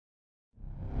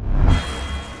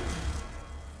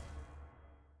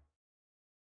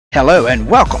Hello and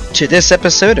welcome to this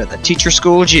episode of The Teacher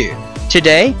Schooled You.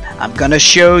 Today, I'm going to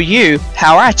show you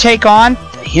how I take on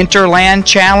the Hinterland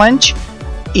challenge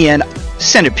in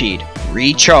Centipede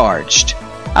Recharged.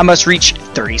 I must reach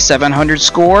 3700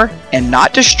 score and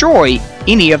not destroy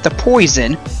any of the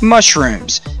poison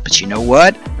mushrooms. But you know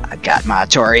what? I got my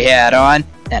Atari hat on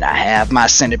and I have my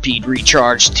Centipede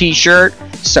Recharged t-shirt,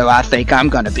 so I think I'm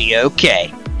going to be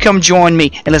okay. Come join me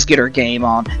and let's get our game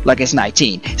on like it's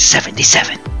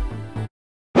 1977.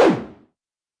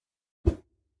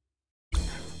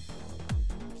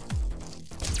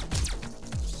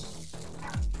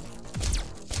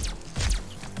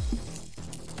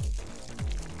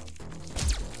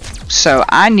 So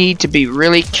I need to be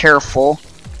really careful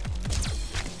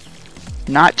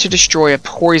not to destroy a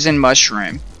poison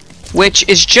mushroom, which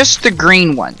is just the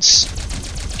green ones.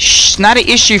 It's not an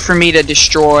issue for me to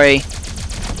destroy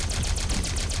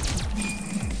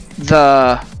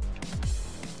the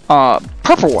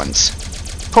purple ones.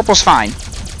 Purple's fine.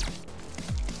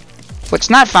 What's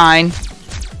not fine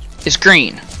is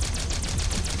green.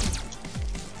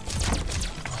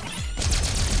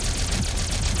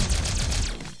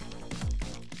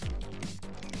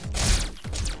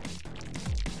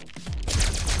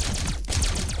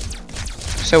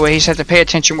 So we just have to pay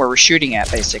attention where we're shooting at,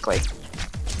 basically.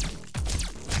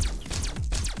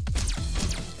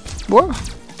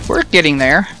 We're getting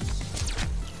there.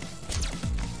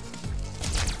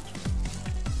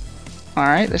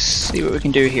 Alright, let's see what we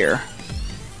can do here.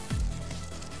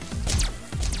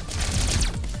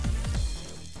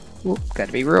 Whoop,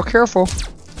 gotta be real careful.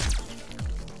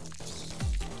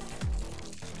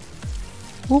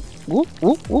 Whoop, whoop,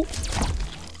 whoop, whoop.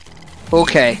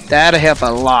 Okay, that'll help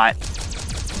a lot.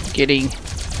 Getting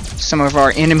some of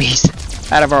our enemies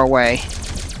out of our way.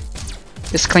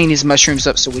 Let's clean these mushrooms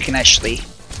up so we can actually...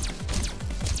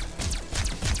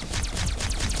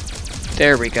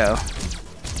 There we go.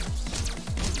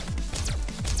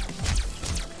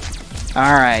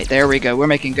 Alright, there we go. We're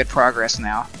making good progress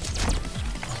now.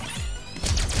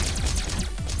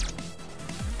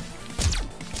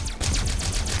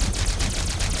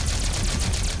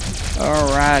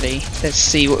 Alrighty, let's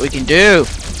see what we can do.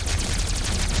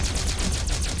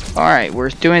 Alright, we're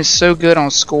doing so good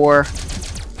on score.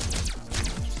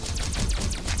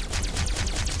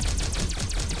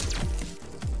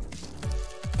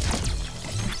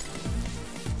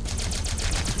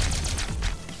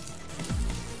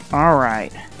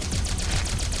 Alright.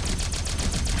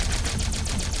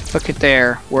 Look at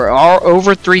there. We're all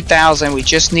over 3,000. We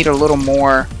just need a little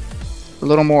more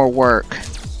work.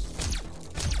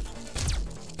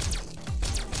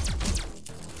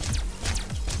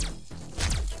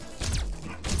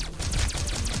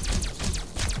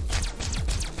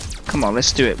 Come on,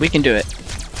 let's do it. We can do it.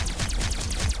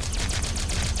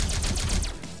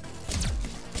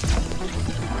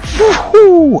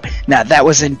 Woohoo! Now that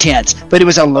was intense, but it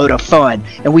was a load of fun,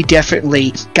 and we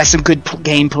definitely got some good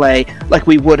gameplay like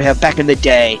we would have back in the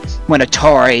day when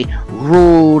Atari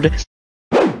ruled.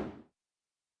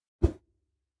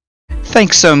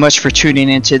 Thanks so much for tuning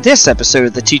into this episode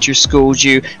of The Teacher Schooled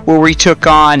You, where we took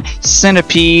on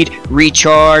Centipede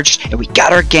Recharged, and we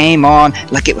got our game on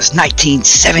like it was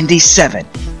 1977.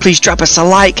 Please drop us a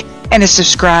like and a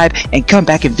subscribe, and come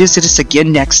back and visit us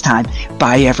again next time.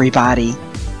 Bye, everybody.